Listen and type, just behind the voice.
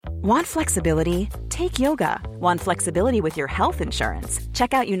Want flexibility? Take yoga. Want flexibility with your health insurance?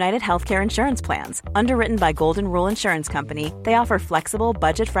 Check out United Healthcare Insurance Plans. Underwritten by Golden Rule Insurance Company, they offer flexible,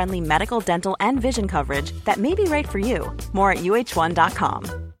 budget-friendly medical, dental, and vision coverage that may be right for you. More at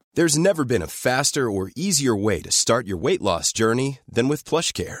uh1.com. There's never been a faster or easier way to start your weight loss journey than with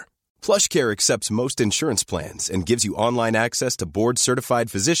PlushCare. PlushCare accepts most insurance plans and gives you online access to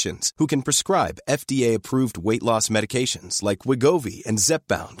board-certified physicians who can prescribe FDA-approved weight loss medications like Wegovy and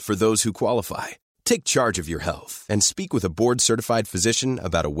Zepbound for those who qualify. Take charge of your health and speak with a board-certified physician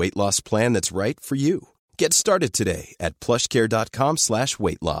about a weight loss plan that's right for you. Get started today at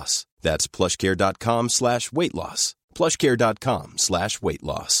plushcare.com/weight loss. That's plushcare.com/weight loss. plushcare.com/weight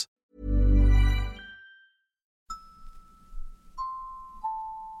loss.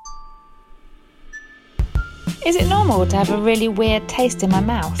 Is it normal to have a really weird taste in my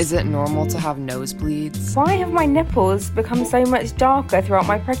mouth? Is it normal to have nosebleeds? Why have my nipples become so much darker throughout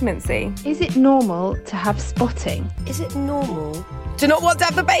my pregnancy? Is it normal to have spotting? Is it normal to not want to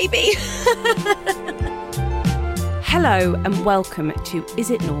have the baby? Hello and welcome to Is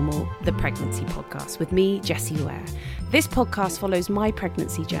It Normal? The Pregnancy Podcast with me, Jessie Ware. This podcast follows my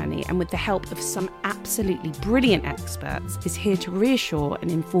pregnancy journey and with the help of some absolutely brilliant experts is here to reassure and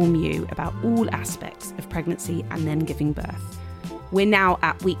inform you about all aspects of pregnancy and then giving birth. We're now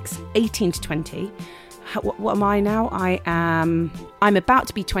at weeks 18 to 20. What am I now? I'm about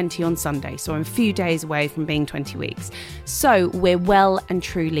to be 20 on Sunday, so I'm a few days away from being 20 weeks. So we're well and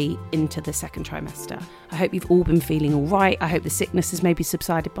truly into the second trimester. I hope you've all been feeling all right. I hope the sickness has maybe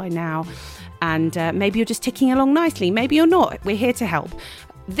subsided by now. And maybe you're just ticking along nicely. Maybe you're not. We're here to help.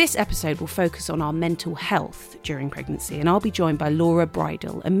 This episode will focus on our mental health during pregnancy, and I'll be joined by Laura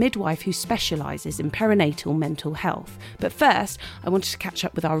Bridle, a midwife who specialises in perinatal mental health. But first, I wanted to catch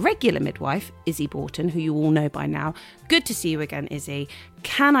up with our regular midwife, Izzy Borton, who you all know by now. Good to see you again, Izzy.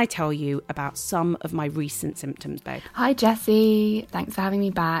 Can I tell you about some of my recent symptoms, babe? Hi, Jessie. Thanks for having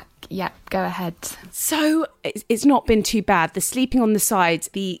me back. Yep, go ahead. So it's not been too bad. The sleeping on the sides,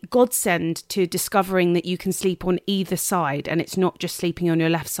 the godsend to discovering that you can sleep on either side and it's not just sleeping on your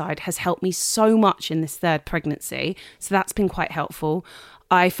left side has helped me so much in this third pregnancy. So that's been quite helpful.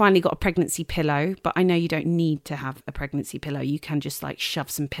 I finally got a pregnancy pillow, but I know you don't need to have a pregnancy pillow. You can just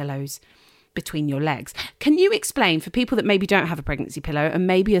shove some pillows between your legs. Can you explain for people that maybe don't have a pregnancy pillow and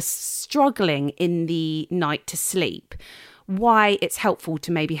maybe are struggling in the night to sleep, why it's helpful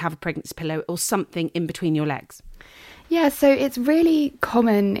to maybe have a pregnancy pillow or something in between your legs? Yeah, so it's really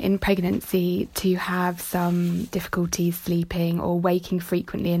common in pregnancy to have some difficulties sleeping or waking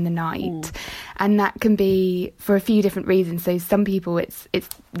frequently in the night. And that can be for a few different reasons. So some people it's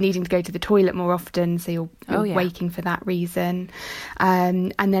needing to go to the toilet more often, so you're waking for that reason.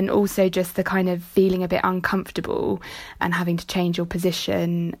 And then also just the kind of feeling a bit uncomfortable and having to change your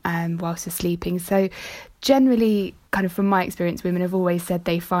position whilst you're sleeping. So generally, kind of from my experience, women have always said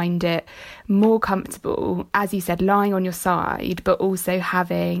they find it more comfortable, as you said, lying on your side, but also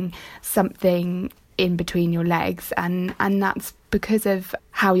having something in between your legs. And that's because of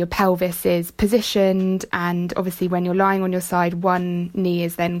how your pelvis is positioned. And obviously when you're lying on your side, one knee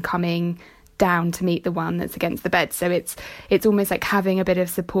is then coming down to meet the one that's against the bed. So it's almost like having a bit of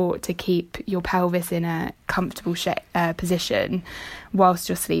support to keep your pelvis in a comfortable position whilst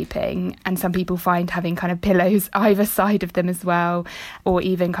you're sleeping. And some people find having kind of pillows either side of them as well, or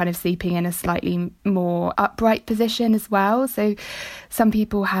even kind of sleeping in a slightly more upright position as well. So some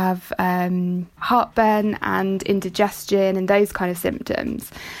people have heartburn and indigestion and those kind of symptoms,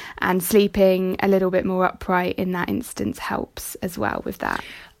 and sleeping a little bit more upright in that instance helps as well with that.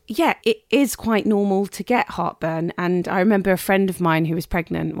 Yeah, it is quite normal to get heartburn. And I remember a friend of mine who was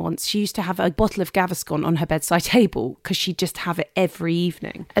pregnant once, she used to have a bottle of Gaviscon on her bedside table because she'd just have it every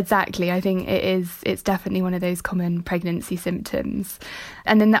evening. Exactly. I think it's definitely one of those common pregnancy symptoms.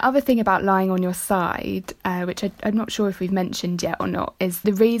 And then the other thing about lying on your side, which I'm not sure if we've mentioned yet or not, is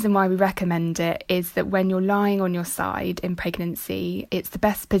the reason why we recommend it is that when you're lying on your side in pregnancy, it's the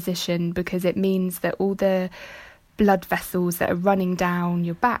best position because it means that all the blood vessels that are running down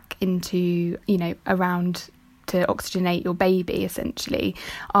your back into, around to oxygenate your baby essentially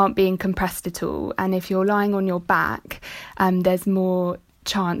aren't being compressed at all. And if you're lying on your back, there's more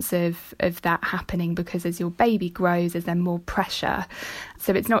chance of that happening because as your baby grows, there's then more pressure.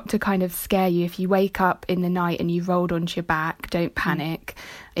 So it's not to kind of scare you. If you wake up in the night and you've rolled onto your back, don't panic.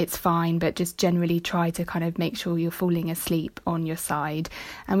 It's fine, but just generally try to kind of make sure you're falling asleep on your side.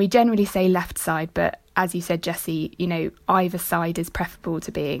 And we generally say left side, but as you said, Jessie, either side is preferable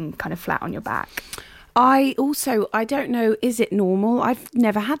to being kind of flat on your back. I don't know, is it normal? I've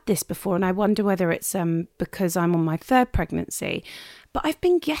never had this before, and I wonder whether it's because I'm on my third pregnancy, but I've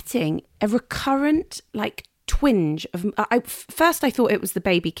been getting a recurrent like twinge of, first I thought it was the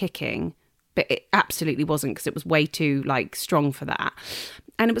baby kicking, but it absolutely wasn't, because it was way too like strong for that.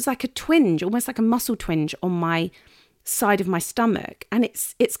 And it was like a twinge, almost like a muscle twinge on my side of my stomach, and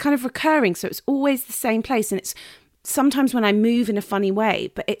it's kind of recurring, so it's always the same place, and it's sometimes when I move in a funny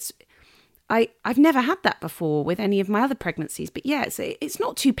way, but I've never had that before with any of my other pregnancies. But yeah, it's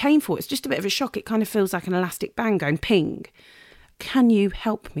not too painful, it's just a bit of a shock. It kind of feels like an elastic band going ping. Can you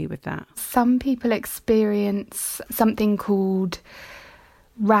help me with that? Some people experience something called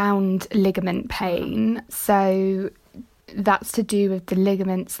round ligament pain. So that's to do with the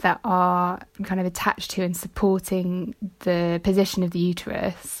ligaments that are kind of attached to and supporting the position of the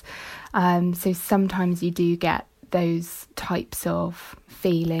uterus. So sometimes you do get those types of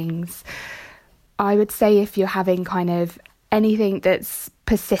feelings. I would say if you're having kind of anything that's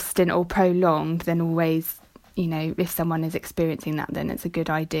persistent or prolonged, then always, if someone is experiencing that, then it's a good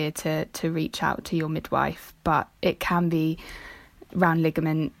idea to reach out to your midwife. But it can be round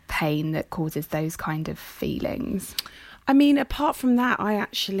ligament pain that causes those kind of feelings. I mean, apart from that,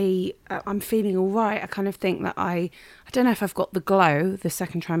 I'm feeling all right. I kind of think that I don't know if I've got the glow, the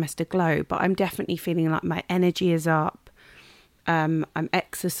second trimester glow, but I'm definitely feeling like my energy is up. I'm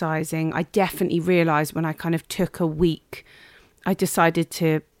exercising. I definitely realised when I kind of took a week, I decided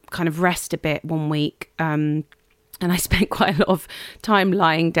to kind of rest a bit 1 week. And I spent quite a lot of time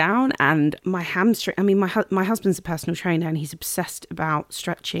lying down, and my hamstring, my husband's a personal trainer, and he's obsessed about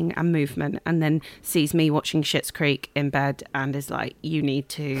stretching and movement, and then sees me watching Schitt's Creek in bed and is like, you need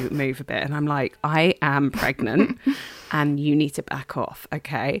to move a bit. And I'm like, I am pregnant and you need to back off,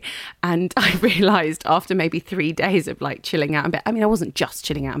 okay? And I realised after maybe 3 days of like chilling out in bed, I wasn't just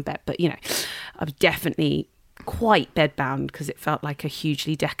chilling out in bed, but I was definitely quite bedbound because it felt like a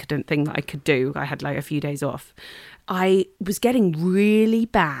hugely decadent thing that I could do. I had like a few days off. I was getting really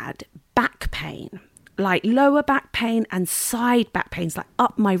bad back pain, like lower back pain and side back pains, like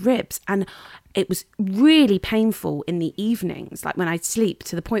up my ribs. And it was really painful in the evenings, like when I'd sleep,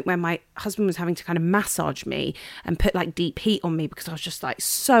 to the point where my husband was having to kind of massage me and put like deep heat on me because I was just like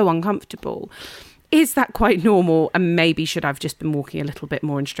so uncomfortable. Is that quite normal? And maybe should I've just been walking a little bit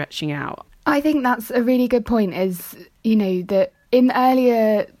more and stretching out? I think that's a really good point, is, that in the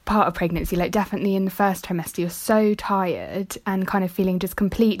earlier part of pregnancy, like definitely in the first trimester, you're so tired and kind of feeling just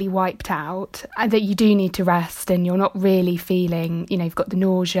completely wiped out, and that you do need to rest, and you're not really feeling, you've got the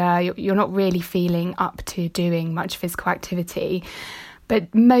nausea, you're not really feeling up to doing much physical activity.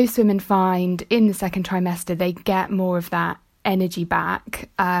 But most women find in the second trimester, they get more of that energy back,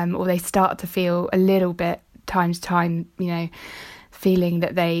 or they start to feel a little bit time to time, feeling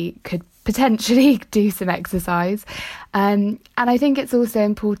that they could potentially do some exercise. And I think it's also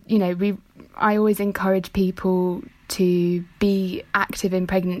important, I always encourage people to be active in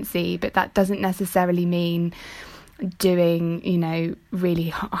pregnancy, but that doesn't necessarily mean doing, really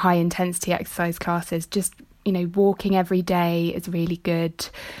high intensity exercise classes. Just, walking every day is really good.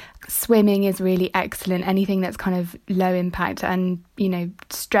 Swimming is really excellent. Anything that's kind of low impact, and,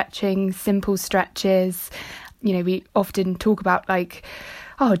 stretching, simple stretches. We often talk about like,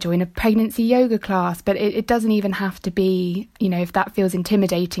 join a pregnancy yoga class, but it doesn't even have to be, if that feels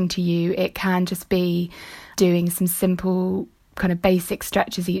intimidating to you, it can just be doing some simple kind of basic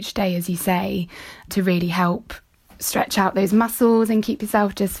stretches each day, as you say, to really help stretch out those muscles and keep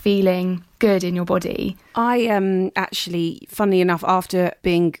yourself just feeling good in your body. I actually, funnily enough, after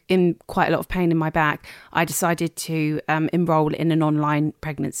being in quite a lot of pain in my back, I decided to enroll in an online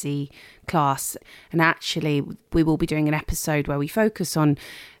pregnancy class. And actually, we will be doing an episode where we focus on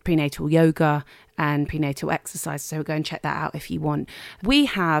prenatal yoga and prenatal exercise, so go and check that out if you want. We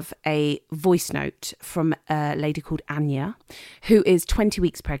have a voice note from a lady called Anya, who is 20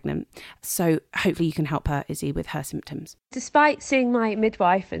 weeks pregnant, so hopefully you can help her, Izzy, with her symptoms. Despite seeing my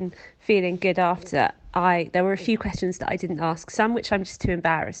midwife and feeling good after, there were a few questions that I didn't ask, some which I'm just too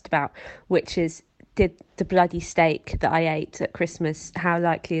embarrassed about, which is, did the bloody steak that I ate at Christmas, how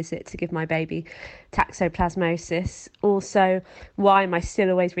likely is it to give my baby toxoplasmosis? Also, why am I still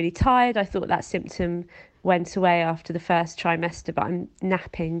always really tired? I thought that symptom went away after the first trimester, but I'm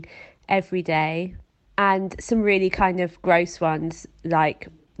napping every day. And some really kind of gross ones, like,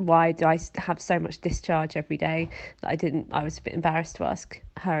 why do I have so much discharge every day that I was a bit embarrassed to ask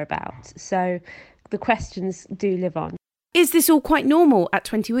her about. So the questions do live on. Is this all quite normal at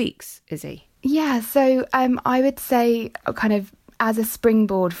 20 weeks, Izzy? Yeah, so I would say kind of as a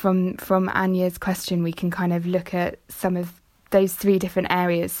springboard from Anya's question, we can kind of look at some of those three different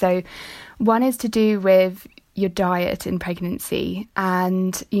areas. So one is to do with your diet in pregnancy,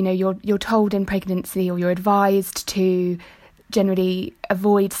 and you're told in pregnancy, or you're advised to generally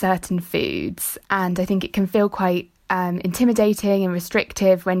avoid certain foods, and I think it can feel quite intimidating and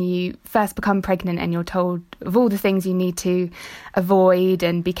restrictive when you first become pregnant and you're told of all the things you need to avoid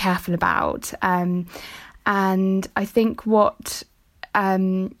and be careful about. And I think what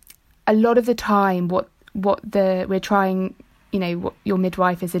a lot of the time what we're trying, what your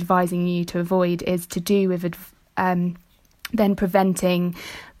midwife is advising you to avoid is to do with then preventing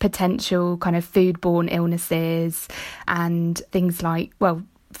potential kind of foodborne illnesses and things like,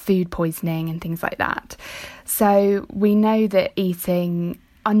 food poisoning and things like that. So we know that eating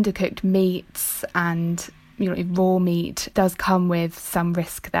undercooked meats and raw meat does come with some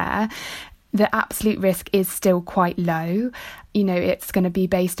risk there. The absolute risk is still quite low. It's going to be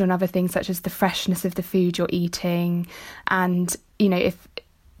based on other things such as the freshness of the food you're eating. And, if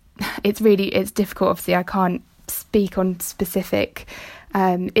it's difficult, obviously I can't speak on specific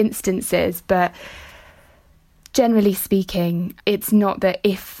instances, but generally speaking, it's not that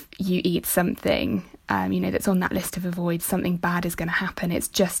if you eat something, that's on that list of avoid, something bad is going to happen. It's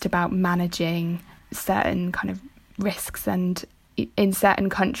just about managing certain kind of risks. And in certain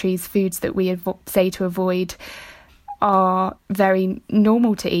countries, foods that we say to avoid are very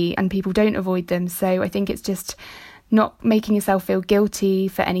normal to eat and people don't avoid them. So I think it's just not making yourself feel guilty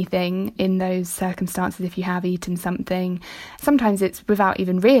for anything in those circumstances if you have eaten something. Sometimes it's without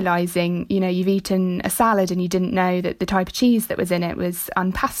even realising, you've eaten a salad and you didn't know that the type of cheese that was in it was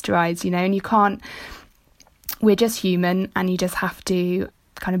unpasteurised, and you can't, we're just human, and you just have to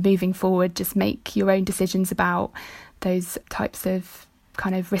kind of moving forward, just make your own decisions about those types of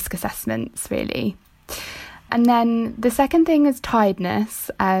kind of risk assessments, really. And then the second thing is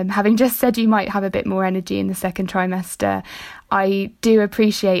tiredness. Having just said you might have a bit more energy in the second trimester, I do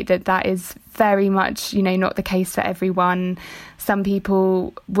appreciate that is very much, not the case for everyone. Some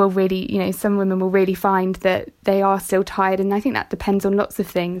people will really, some women will really find that they are still tired. And I think that depends on lots of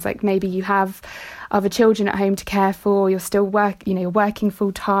things. Like maybe you have other children at home to care for, you're still you're working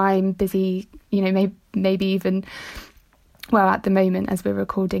full time, busy, maybe even, at the moment as we're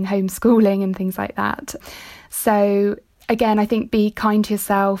recording, homeschooling and things like that. So again, I think be kind to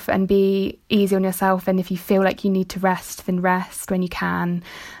yourself and be easy on yourself. And if you feel like you need to rest, then rest when you can.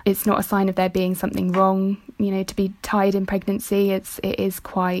 It's not a sign of there being something wrong, to be tired in pregnancy. It is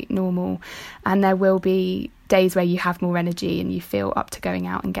quite normal. And there will be days where you have more energy and you feel up to going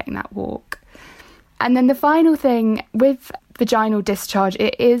out and getting that walk. And then the final thing with vaginal discharge,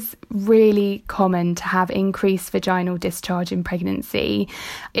 it is really common to have increased vaginal discharge in pregnancy.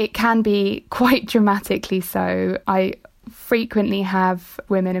 It can be quite dramatically so. I frequently have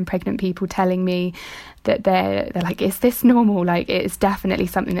women and pregnant people telling me that they're like, is this normal? Like, it's definitely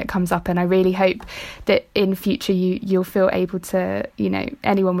something that comes up, and I really hope that in future you'll feel able to,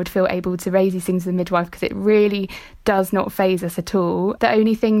 anyone would feel able to raise these things with the midwife, because it really does not faze us at all. The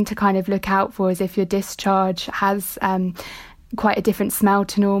only thing to kind of look out for is if your discharge has quite a different smell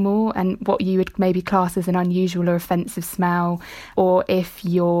to normal, and what you would maybe class as an unusual or offensive smell, or if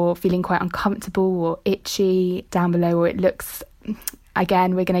you're feeling quite uncomfortable or itchy down below, or it looks,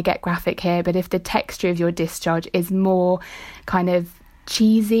 again, we're going to get graphic here, but if the texture of your discharge is more kind of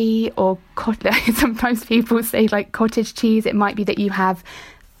cheesy or sometimes people say like cottage cheese, it might be that you have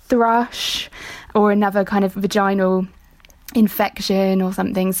thrush or another kind of vaginal infection or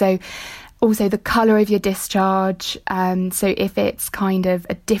something. So also the colour of your discharge, so if it's kind of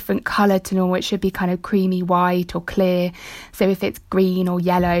a different colour to normal, it should be kind of creamy white or clear. So if it's green or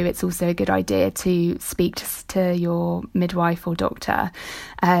yellow, it's also a good idea to speak to your midwife or doctor,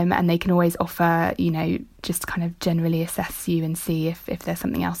 and they can always offer, just kind of generally assess you and see if there's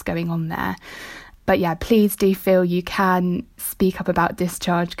something else going on there. But yeah, please do feel you can speak up about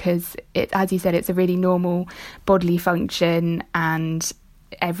discharge, because as you said, it's a really normal bodily function and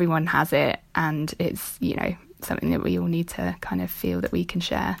everyone has it, and it's something that we all need to kind of feel that we can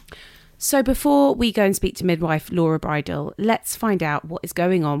share. So before we go and speak to midwife Laura Bridle, let's find out what is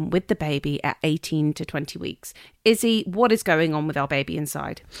going on with the baby at 18 to 20 weeks. Izzy, what is going on with our baby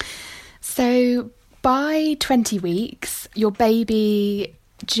inside? So by 20 weeks, your baby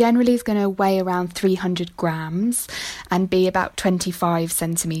generally is going to weigh around 300 grams and be about 25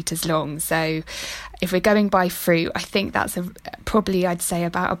 centimetres long. So if we're going by fruit, I think that's probably, I'd say,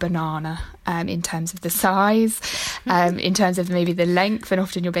 about a banana in terms of the size, in terms of maybe the length, and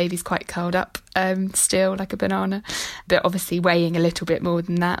often your baby's quite curled up still like a banana, but obviously weighing a little bit more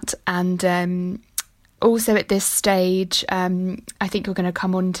than that. And Also at this stage, I think you're going to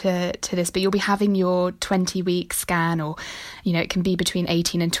come on to this, but you'll be having your 20-week scan, or, it can be between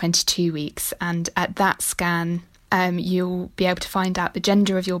 18 and 22 weeks. And at that scan, you'll be able to find out the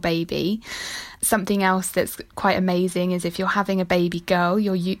gender of your baby. Something else that's quite amazing is if you're having a baby girl,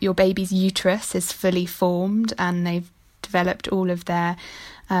 your baby's uterus is fully formed and they've developed all of their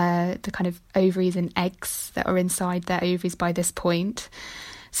the kind of ovaries and eggs that are inside their ovaries by this point.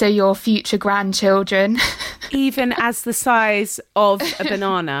 So your future grandchildren, even as the size of a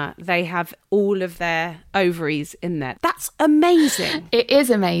banana, they have all of their ovaries in there. That's amazing. It is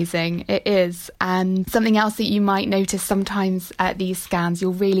amazing. It is. And something else that you might notice sometimes at these scans,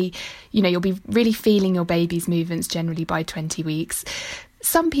 you'll be really feeling your baby's movements generally by 20 weeks.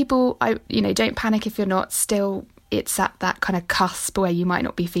 Some people, don't panic if you're not still. It's at that kind of cusp where you might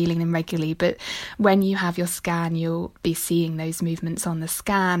not be feeling them regularly, but when you have your scan, you'll be seeing those movements on the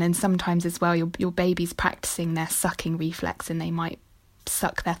scan. And sometimes as well, your baby's practicing their sucking reflex and they might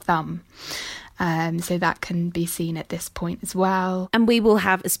suck their thumb. So that can be seen at this point as well. And we will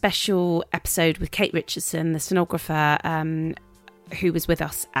have a special episode with Kate Richardson, the sonographer, who was with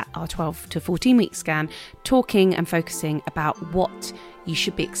us at our 12 to 14 week scan, talking and focusing about what you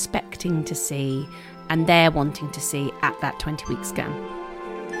should be expecting to see and they're wanting to see at that 20-week scan.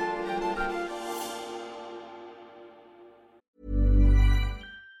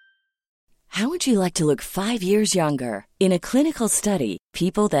 How would you like to look 5 years younger? In a clinical study,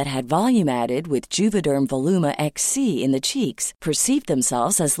 people that had volume added with Juvederm Voluma XC in the cheeks perceived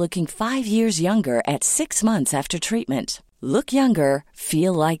themselves as looking 5 years younger at 6 months after treatment. Look younger,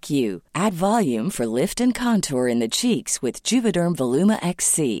 feel like you. Add volume for lift and contour in the cheeks with Juvederm Voluma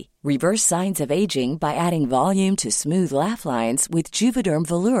XC. Reverse signs of aging by adding volume to smooth laugh lines with Juvederm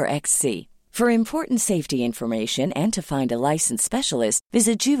Volure XC. For important safety information and to find a licensed specialist,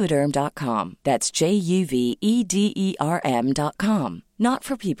 visit Juvederm.com. That's JUVEDERM.com. Not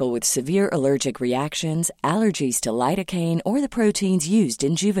for people with severe allergic reactions, allergies to lidocaine, or the proteins used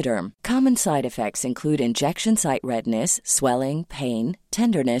in Juvederm. Common side effects include injection site redness, swelling, pain,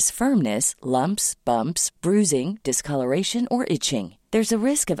 tenderness, firmness, lumps, bumps, bruising, discoloration, or itching. There's a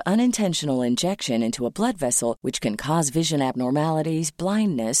risk of unintentional injection into a blood vessel, which can cause vision abnormalities,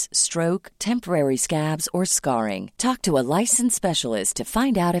 blindness, stroke, temporary scabs, or scarring. Talk to a licensed specialist to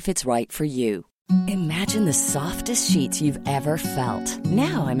find out if it's right for you. Imagine the softest sheets you've ever felt.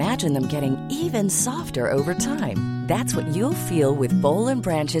 Now imagine them getting even softer over time. That's what you'll feel with Boll &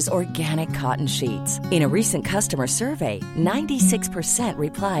 Branch's organic cotton sheets. In a recent customer survey, 96%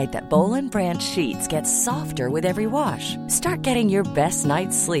 replied that Boll & Branch sheets get softer with every wash. Start getting your best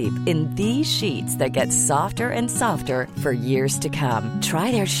night's sleep in these sheets that get softer and softer for years to come.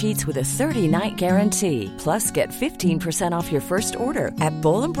 Try their sheets with a 30-night guarantee. Plus, get 15% off your first order at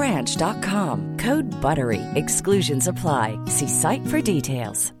bollandbranch.com. Code BUTTERY. Exclusions apply. See site for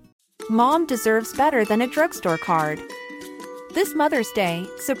details. Mom deserves better than a drugstore card. This Mother's Day,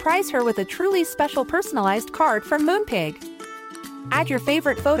 surprise her with a truly special personalized card from Moonpig. Add your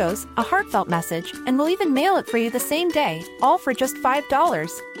favorite photos, a heartfelt message, and we'll even mail it for you the same day, all for just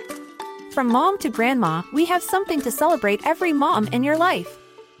 $5. From mom to grandma, we have something to celebrate every mom in your life.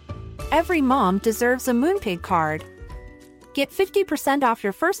 Every mom deserves a Moonpig card. Get 50% off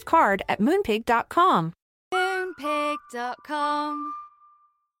your first card at Moonpig.com. Moonpig.com.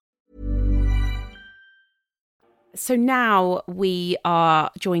 So now we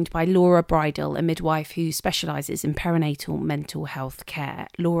are joined by Laura Bridle, a midwife who specialises in perinatal mental health care.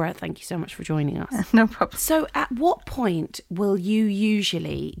 Laura, thank you so much for joining us. No problem. So at what point will you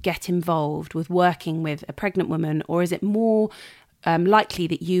usually get involved with working with a pregnant woman, or is it more likely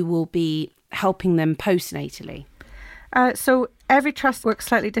that you will be helping them postnatally? So every trust works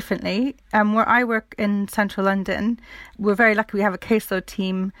slightly differently. Where I work in central London, we're very lucky we have a caseload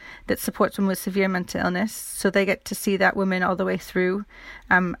team that supports women with severe mental illness. So they get to see that woman all the way through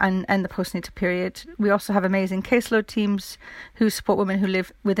and the postnatal period. We also have amazing caseload teams who support women who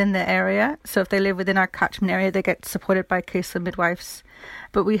live within the area. So if they live within our catchment area, they get supported by caseload midwives.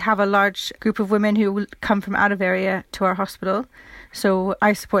 But we have a large group of women who will come from out of area to our hospital. So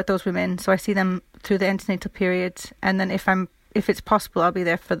I support those women. So I see them through the antenatal period, and then if it's possible, I'll be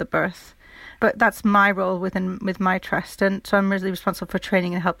there for the birth. But that's my role with my trust, and so I'm really responsible for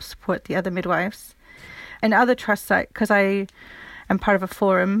training and help support the other midwives. And other trusts, because I am part of a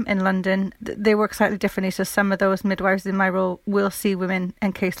forum in London, they work slightly differently. So some of those midwives in my role will see women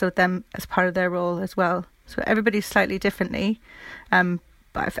and caseload them as part of their role as well. So everybody's slightly differently,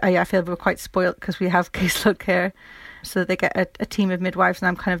 But I feel we're quite spoilt because we have caseload care. So they get a team of midwives, and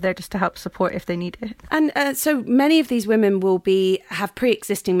I'm kind of there just to help support if they need it. And so many of these women will have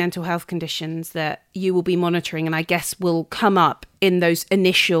pre-existing mental health conditions that you will be monitoring, and I guess will come up in those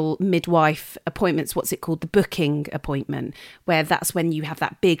initial midwife appointments. What's it called? The booking appointment, where that's when you have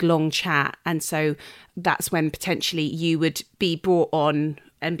that big long chat. And so that's when potentially you would be brought on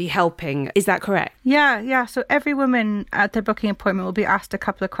and be helping. Is that correct? Yeah. So every woman at their booking appointment will be asked a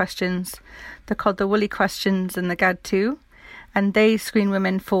couple of questions. They're called the Woolly questions and the GAD2. And they screen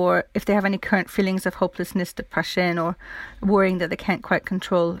women for if they have any current feelings of hopelessness, depression, or worrying that they can't quite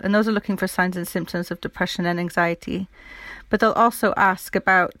control. And those are looking for signs and symptoms of depression and anxiety. But they'll also ask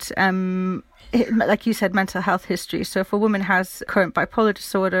about, like you said, mental health history. So if a woman has current bipolar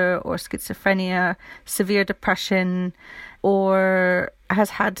disorder or schizophrenia, severe depression, or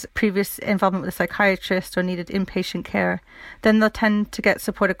has had previous involvement with a psychiatrist or needed inpatient care, then they'll tend to get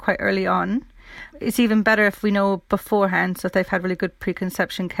supported quite early on. It's even better if we know beforehand, so if they've had really good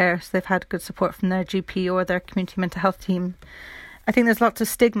preconception care, so they've had good support from their GP or their community mental health team. I think there's lots of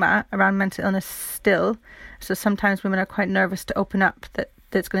stigma around mental illness still, so sometimes women are quite nervous to open up that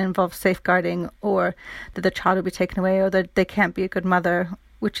it's going to involve safeguarding, or that their child will be taken away, or that they can't be a good mother,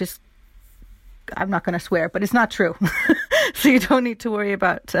 which is, I'm not going to swear, but it's not true. So you don't need to worry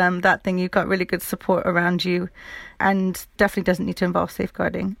about that thing. You've got really good support around you, and definitely doesn't need to involve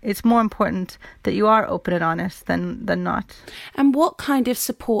safeguarding. It's more important that you are open and honest than not. And what kind of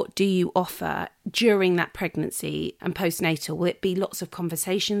support do you offer during that pregnancy and postnatal? Will it be lots of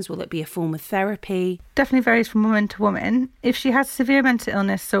conversations? Will it be a form of therapy? Definitely varies from woman to woman. If she has severe mental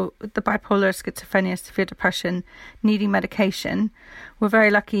illness, so the bipolar, schizophrenia, severe depression, needing medication, we're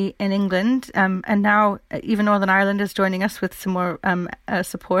very lucky in England, and now even Northern Ireland is joining us with some more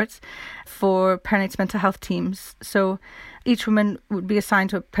support for perinatal mental health teams. So each woman would be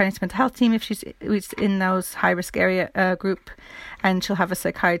assigned to a perinatal mental health team if she's in those high-risk area group, and she'll have a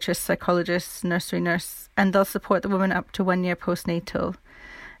psychiatrist, psychologist, nursery nurse, and they'll support the woman up to 1 year postnatal.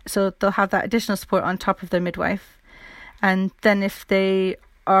 So they'll have that additional support on top of their midwife. And then if they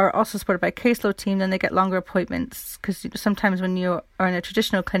are also supported by a caseload team, then they get longer appointments, because sometimes when you are in a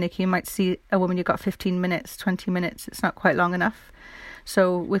traditional clinic, you might see a woman, you've got 15 minutes, 20 minutes. It's not quite long enough.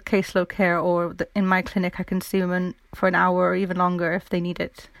 So with caseload care, or in my clinic, I can see women for an hour or even longer if they need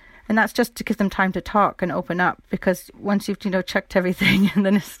it. And that's just to give them time to talk and open up, because once you've, checked everything, and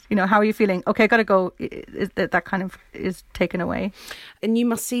then it's, how are you feeling? Okay, I got to go. That kind of is taken away. And you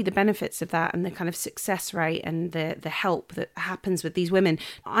must see the benefits of that and the kind of success rate and the help that happens with these women.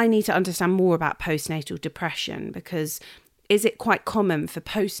 I need to understand more about postnatal depression, because is it quite common for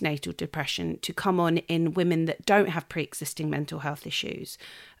postnatal depression to come on in women that don't have pre-existing mental health issues?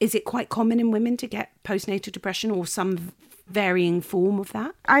 Is it quite common in women to get postnatal depression, or some varying form of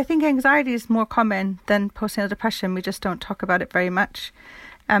that? I think anxiety is more common than postnatal depression. We just don't talk about it very much.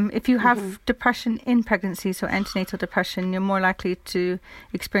 If you have depression in pregnancy, so antenatal depression, you're more likely to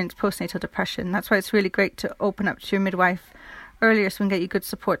experience postnatal depression. That's why it's really great to open up to your midwife earlier, so we can get you good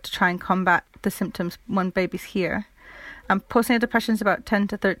support to try and combat the symptoms when baby's here. Postnatal depression is about 10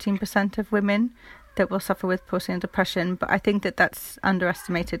 to 13% of women that will suffer with postnatal depression, but I think that's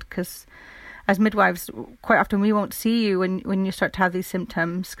underestimated, because as midwives, quite often we won't see you when you start to have these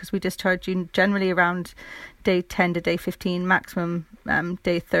symptoms, because we discharge you generally around day 10 to day 15, maximum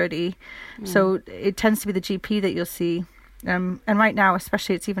day 30. So it tends to be the GP that you'll see. And right now,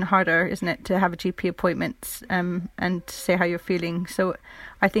 especially, it's even harder, isn't it, to have a GP appointment and to say how you're feeling. So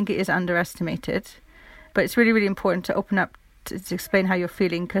I think it is underestimated. But it's really, really important to open up to explain how you're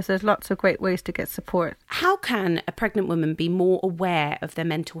feeling, because there's lots of great ways to get support. How can a pregnant woman be more aware of their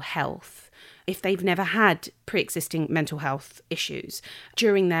mental health if they've never had pre-existing mental health issues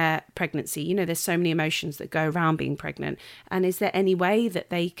during their pregnancy? There's so many emotions that go around being pregnant. And is there any way that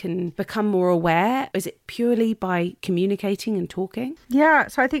they can become more aware? Is it purely by communicating and talking? Yeah,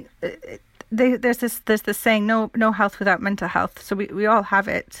 so I think there's this saying, no health without mental health. So we all have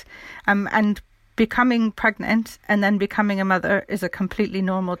it. And becoming pregnant and then becoming a mother is a completely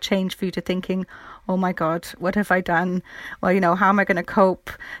normal change for you to thinking, oh my God, what have I done? Well, how am I going to cope?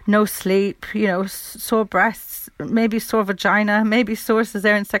 No sleep, sore breasts, maybe sore vagina, maybe sore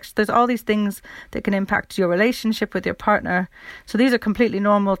cesarean section. There's all these things that can impact your relationship with your partner. So these are completely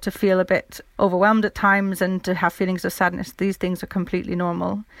normal to feel a bit overwhelmed at times and to have feelings of sadness. These things are completely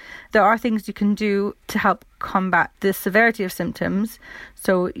normal. There are things you can do to help combat the severity of symptoms.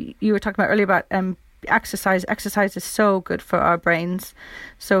 So you were talking about earlier about exercise. Exercise is so good for our brains.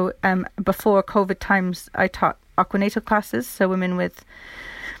 So before COVID times, I taught aquanatal classes, so women with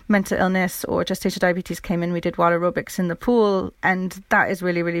mental illness or gestational diabetes came in, we did water aerobics in the pool, and that is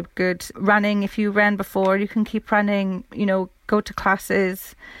really, really good. Running, if you ran before, you can keep running, go to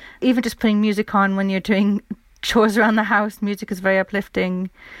classes. Even just putting music on when you're doing chores around the house, music is very uplifting.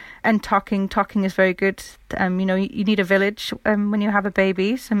 And talking is very good. You need a village when you have a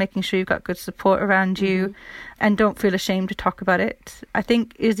baby, so making sure you've got good support around you, and don't feel ashamed to talk about it. I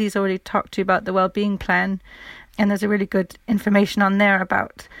think Izzy's already talked to you about the wellbeing plan, and there's a really good information on there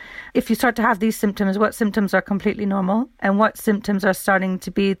about if you start to have these symptoms, what symptoms are completely normal and what symptoms are starting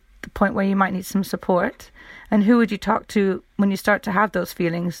to be the point where you might need some support, and who would you talk to when you start to have those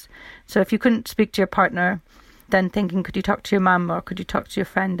feelings. So if you couldn't speak to your partner, then thinking, could you talk to your mum or could you talk to your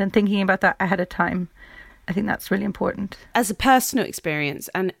friend, and thinking about that ahead of time. I think that's really important. As a personal experience,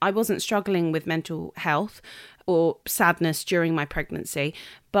 and I wasn't struggling with mental health or sadness during my pregnancy,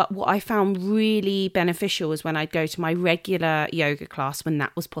 but what I found really beneficial was when I'd go to my regular yoga class when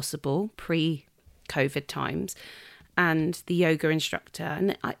that was possible, pre-COVID times, and the yoga instructor,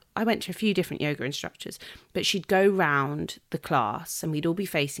 and I went to a few different yoga instructors, but she'd go round the class and we'd all be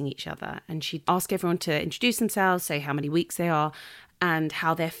facing each other, and she'd ask everyone to introduce themselves, say how many weeks they are and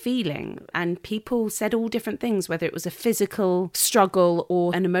how they're feeling. And people said all different things, whether it was a physical struggle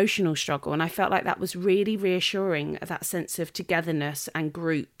or an emotional struggle. And I felt like that was really reassuring, that sense of togetherness and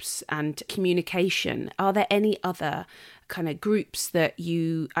groups and communication. Are there any other kind of groups that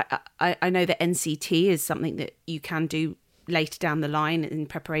I know that NCT is something that you can do later down the line in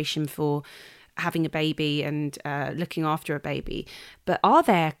preparation for having a baby and looking after a baby, but are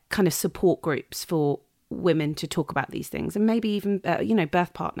there kind of support groups for women to talk about these things, and maybe even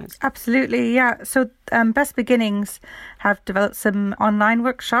birth partners? Absolutely, yeah. So Best Beginnings have developed some online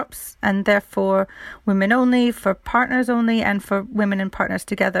workshops, and they're for women only, for partners only, and for women and partners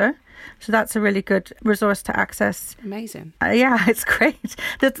together. So that's a really good resource to access. Amazing. Yeah, it's great.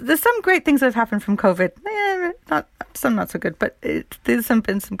 There's some great things that have happened from COVID. Some not so good, but there's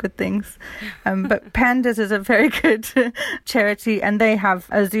been some good things. But Pandas is a very good charity, and they have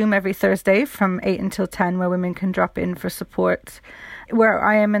a Zoom every Thursday from 8 until 10 where women can drop in for support. Where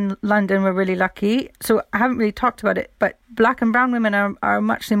I am in London, we're really lucky. So I haven't really talked about it, but Black and brown women are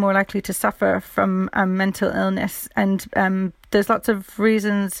much more likely to suffer from mental illness. And there's lots of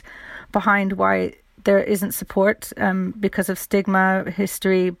reasons behind why there isn't support, because of stigma,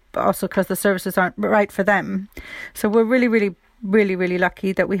 history, but also because the services aren't right for them. So we're really, really, really, really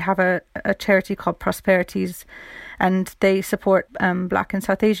lucky that we have a charity called Prosperities, and they support Black and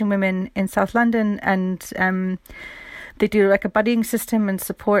South Asian women in South London, and they do like a buddying system and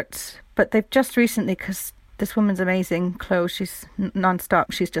support. But they've just recently, because this woman's amazing, Chloe, she's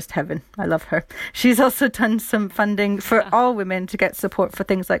non-stop, she's just heaven, I love her. She's also done some funding for all women to get support for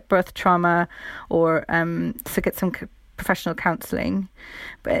things like birth trauma, or to get some professional counselling.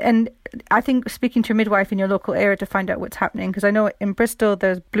 And I think speaking to your midwife in your local area to find out what's happening, because I know in Bristol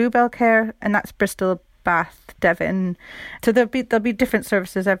there's Bluebell Care, and that's Bristol, Bath, Devon. So there'll be different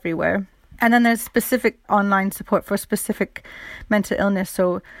services everywhere. And then there's specific online support for specific mental illness.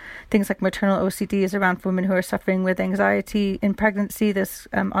 So things like maternal OCD is around for women who are suffering with anxiety in pregnancy. There's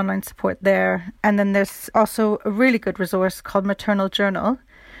online support there. And then there's also a really good resource called Maternal Journal.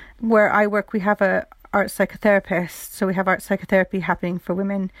 Where I work, we have a art psychotherapist. So we have art psychotherapy happening for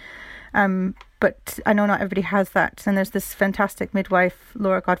women. But I know not everybody has that. And there's this fantastic midwife,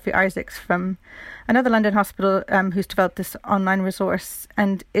 Laura Godfrey-Isaacs, from another London hospital, who's developed this online resource.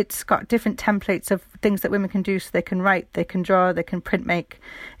 And it's got different templates of things that women can do. So they can write, they can draw, they can print make.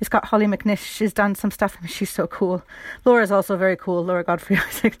 It's got Holly McNish. She's done some stuff. I mean, she's so cool. Laura's also very cool, Laura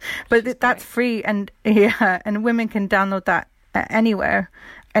Godfrey-Isaacs. But that's free. And and women can download that anywhere.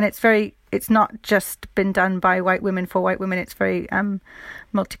 And it's not just been done by white women for white women. It's very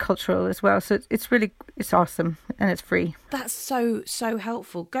multicultural as well. So it's awesome, and it's free. That's so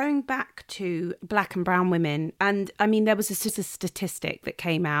helpful. Going back to Black and brown women, and I mean, there was a statistic that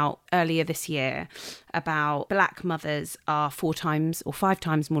came out earlier this year about Black mothers are 4 times or 5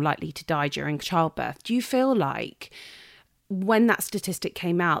 times more likely to die during childbirth. Do you feel like when that statistic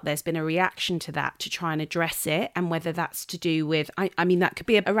came out, there's been a reaction to that to try and address it, and whether that's to do with, I mean, that could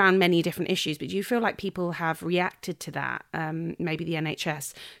be around many different issues, but do you feel like people have reacted to that, maybe the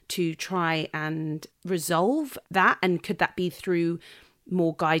NHS, to try and resolve that? And could that be through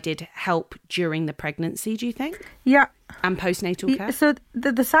more guided help during the pregnancy, do you think? Yeah. And postnatal care? So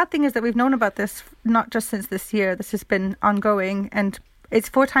the sad thing is that we've known about this not just since this year. This has been ongoing, and it's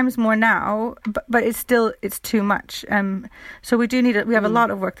 4 times more now, but it's too much. So we have a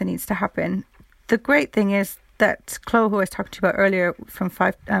lot of work that needs to happen. The great thing is that Chloe, who I was talking to you about earlier from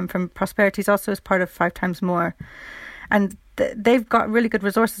Prosperities, also is part of 5 times more. And they've got really good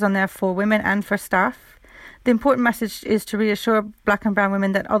resources on there for women and for staff. The important message is to reassure Black and brown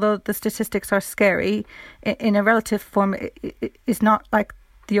women that although the statistics are scary, in a relative form, it's not like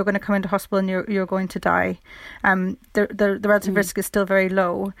you're going to come into hospital and you're going to die. The relative risk is still very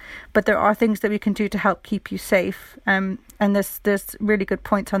low, but there are things that we can do to help keep you safe. And there's really good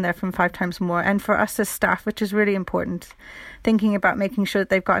points on there from 5 Times More. And for us as staff, which is really important, thinking about making sure that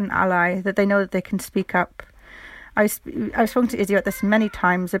they've got an ally, that they know that they can speak up. I've spoken to Izzy about this many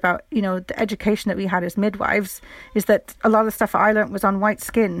times about, the education that we had as midwives is that a lot of the stuff I learnt was on white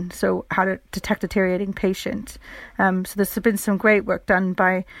skin, so how to detect a deteriorating patient. So there's been some great work done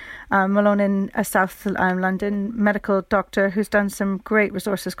by Malone in South London medical doctor who's done some great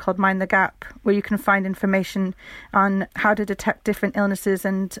resources called Mind the Gap, where you can find information on how to detect different illnesses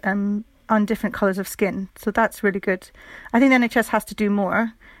and on different colours of skin. So that's really good. I think the NHS has to do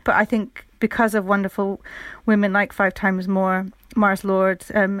more, but I think because of wonderful women like 5 Times More, Mars Lord,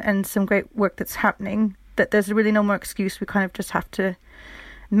 and some great work that's happening, that there's really no more excuse. We kind of just have to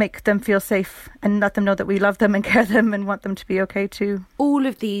make them feel safe and let them know that we love them and care them and want them to be okay too. All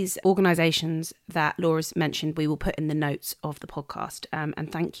of these organisations that Laura's mentioned, we will put in the notes of the podcast,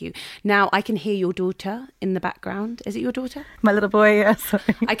 and thank you. Now, I can hear your daughter in the background. Is it your daughter? My little boy, yeah, sorry.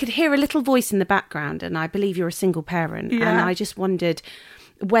 I could hear a little voice in the background, and I believe you're a single parent. Yeah. And I just wondered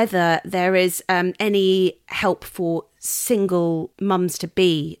whether there is any help for single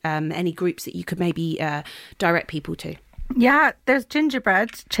mums-to-be, any groups that you could maybe direct people to. Yeah, there's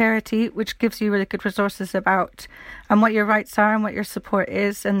Gingerbread Charity, which gives you really good resources about what your rights are and what your support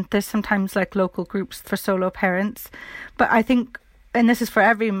is. And there's sometimes like local groups for solo parents. But I think, and this is for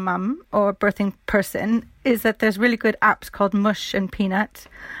every mum or birthing person, is that there's really good apps called Mush and Peanut.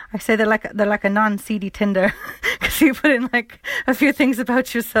 I say they're like a non-seedy Tinder, because you put in like a few things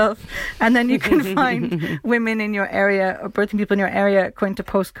about yourself, and then you can find women in your area or birthing people in your area according to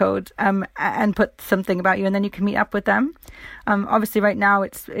postcode, and put something about you, and then you can meet up with them. Obviously, right now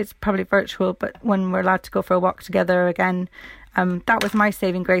it's probably virtual, but when we're allowed to go for a walk together again. That was my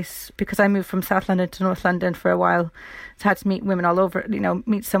saving grace, because I moved from South London to North London for a while. So I had to meet women all over,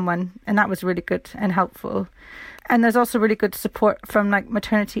 meet someone, and that was really good and helpful. And there's also really good support from like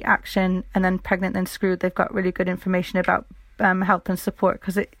Maternity Action and then Pregnant Then Screwed. They've got really good information about help and support,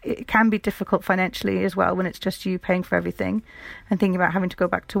 because it can be difficult financially as well when it's just you paying for everything and thinking about having to go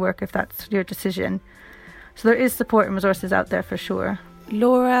back to work if that's your decision. So there is support and resources out there for sure.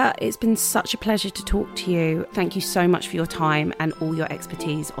 Laura, it's been such a pleasure to talk to you. Thank you so much for your time and all your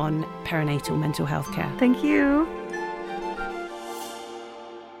expertise on perinatal mental health care. Thank you.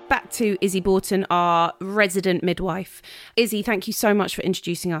 Back to Izzy Borton, our resident midwife. Izzy, thank you so much for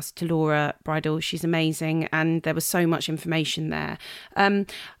introducing us to Laura Bridle. She's amazing, and there was so much information there.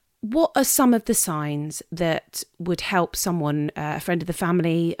 What are some of the signs that would help someone, a friend of the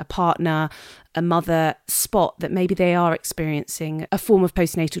family, a partner, a mother, spot that maybe they are experiencing a form of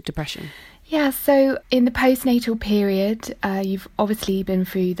postnatal depression? Yeah, so in the postnatal period, you've obviously been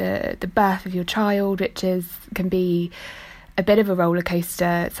through the birth of your child, which can be a bit of a roller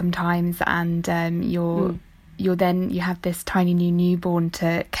coaster sometimes, and you have this tiny new newborn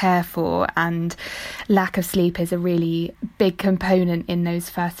to care for, and lack of sleep is a really big component in those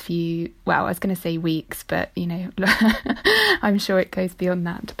first few, well, I was going to say weeks, but I'm sure it goes beyond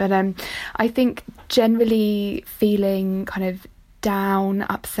that. But I think generally feeling kind of down,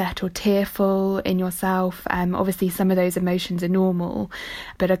 upset or tearful in yourself, obviously some of those emotions are normal,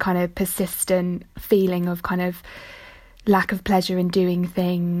 but a kind of persistent feeling of kind of lack of pleasure in doing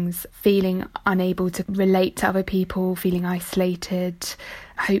things, feeling unable to relate to other people, feeling isolated,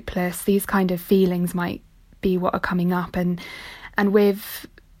 hopeless. These kind of feelings might be what are coming up. And with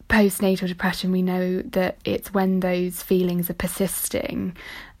postnatal depression, we know that it's when those feelings are persisting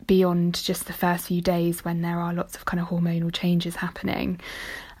beyond just the first few days, when there are lots of kind of hormonal changes happening.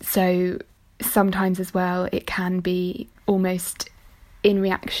 So sometimes as well, it can be almost in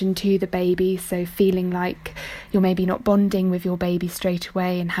reaction to the baby, so feeling like you're maybe not bonding with your baby straight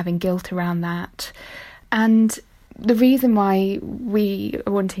away and having guilt around that. And the reason why we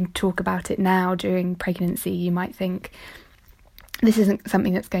are wanting to talk about it now during pregnancy, you might think this isn't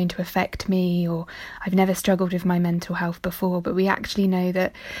something that's going to affect me, or I've never struggled with my mental health before, but we actually know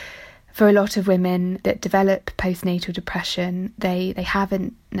that for a lot of women that develop postnatal depression, they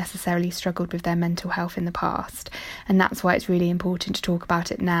haven't necessarily struggled with their mental health in the past. And that's why it's really important to talk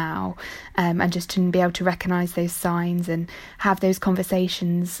about it now, and just to be able to recognise those signs and have those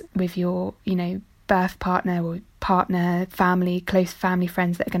conversations with your, birth partner or partner, family, close family,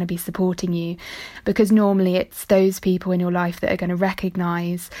 friends that are going to be supporting you. Because normally it's those people in your life that are going to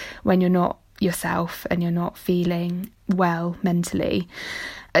recognise when you're not yourself and you're not feeling well mentally.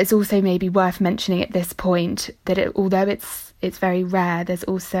 It's also maybe worth mentioning at this point that although it's very rare, there's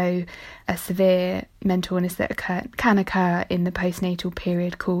also a severe mental illness that can occur in the postnatal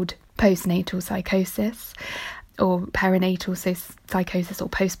period called postnatal psychosis, or perinatal psychosis, or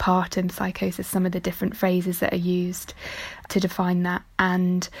postpartum psychosis, some of the different phrases that are used to define that.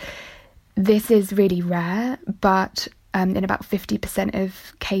 And this is really rare, but in about 50%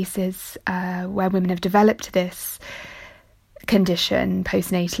 of cases where women have developed this condition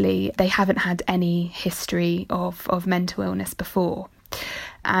postnatally, they haven't had any history of mental illness before.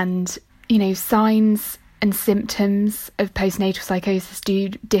 And, you know, signs and symptoms of postnatal psychosis do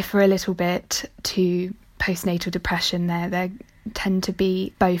differ a little bit to postnatal depression. There tend to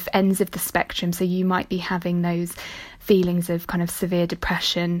be both ends of the spectrum. So you might be having those feelings of kind of severe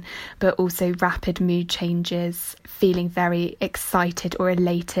depression, but also rapid mood changes, feeling very excited or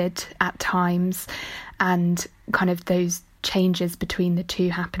elated at times, and kind of those changes between the two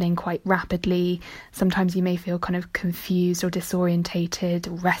happening quite rapidly. Sometimes you may feel kind of confused or disorientated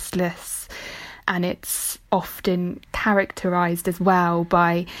or restless. And it's often characterised as well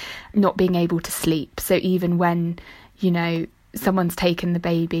by not being able to sleep. So even when, you know, someone's taken the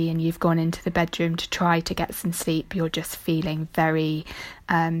baby and you've gone into the bedroom to try to get some sleep, you're just feeling very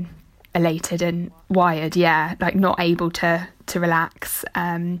elated and wired, like not able to relax,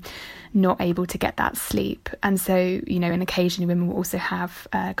 not able to get that sleep. And so, you know, and occasionally women will also have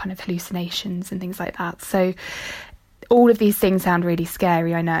kind of hallucinations and things like that. So all of these things sound really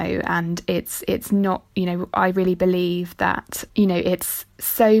scary, I know, and it's not, you know, I really believe that, you know, it's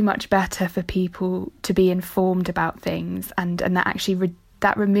so much better for people to be informed about things, and that actually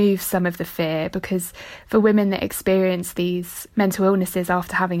that removes some of the fear, because for women that experience these mental illnesses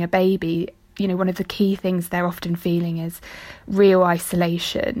after having a baby, you know, one of the key things they're often feeling is real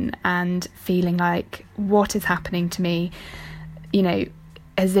isolation and feeling like, what is happening to me? You know,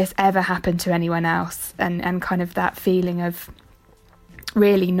 has this ever happened to anyone else? And kind of that feeling of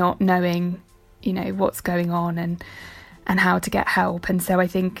really not knowing, you know, what's going on and how to get help. And so I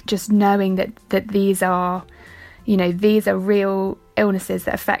think just knowing that these are, you know, these are real illnesses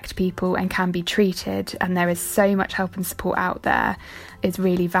that affect people and can be treated, and there is so much help and support out there, is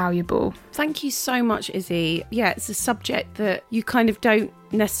really valuable. Thank you so much, Izzy. Yeah, it's a subject that you kind of don't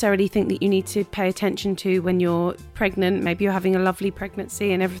necessarily think that you need to pay attention to when you're pregnant. Maybe you're having a lovely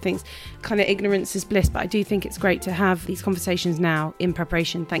pregnancy and everything's kind of ignorance is bliss, but I do think it's great to have these conversations now in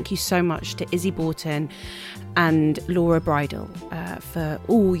preparation. Thank you so much to Izzy Borton and Laura Bridle for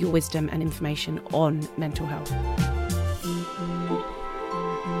all your wisdom and information on mental health.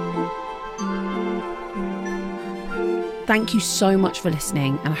 Thank you so much for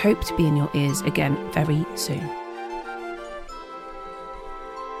listening, and I hope to be in your ears again very soon.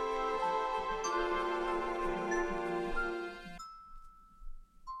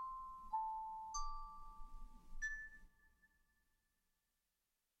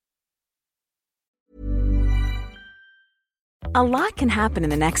 A lot can happen in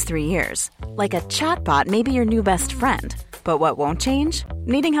the next 3 years. Like a chatbot may be your new best friend. But what won't change?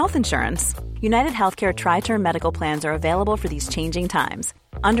 Needing health insurance. United Healthcare Tri-Term Medical Plans are available for these changing times.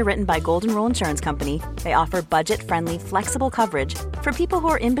 Underwritten by Golden Rule Insurance Company, they offer budget-friendly, flexible coverage for people who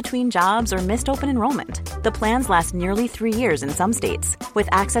are in between jobs or missed open enrollment. The plans last nearly 3 years in some states, with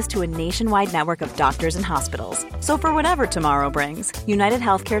access to a nationwide network of doctors and hospitals. So for whatever tomorrow brings, United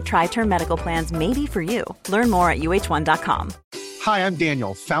Healthcare Tri-Term Medical Plans may be for you. Learn more at uh1.com. Hi, I'm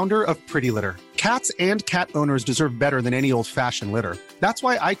Daniel, founder of Pretty Litter. Cats and cat owners deserve better than any old-fashioned litter. That's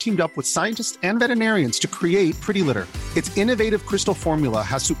why I teamed up with scientists and veterinarians to create Pretty Litter. Its innovative crystal formula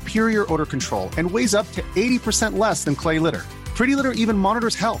has superior odor control and weighs up to 80% less than clay litter. Pretty Litter even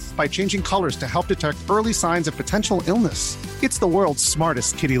monitors health by changing colors to help detect early signs of potential illness. It's the world's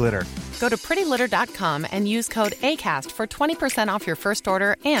smartest kitty litter. Go to prettylitter.com and use code ACAST for 20% off your first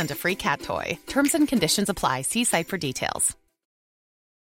order and a free cat toy. Terms and conditions apply. See site for details.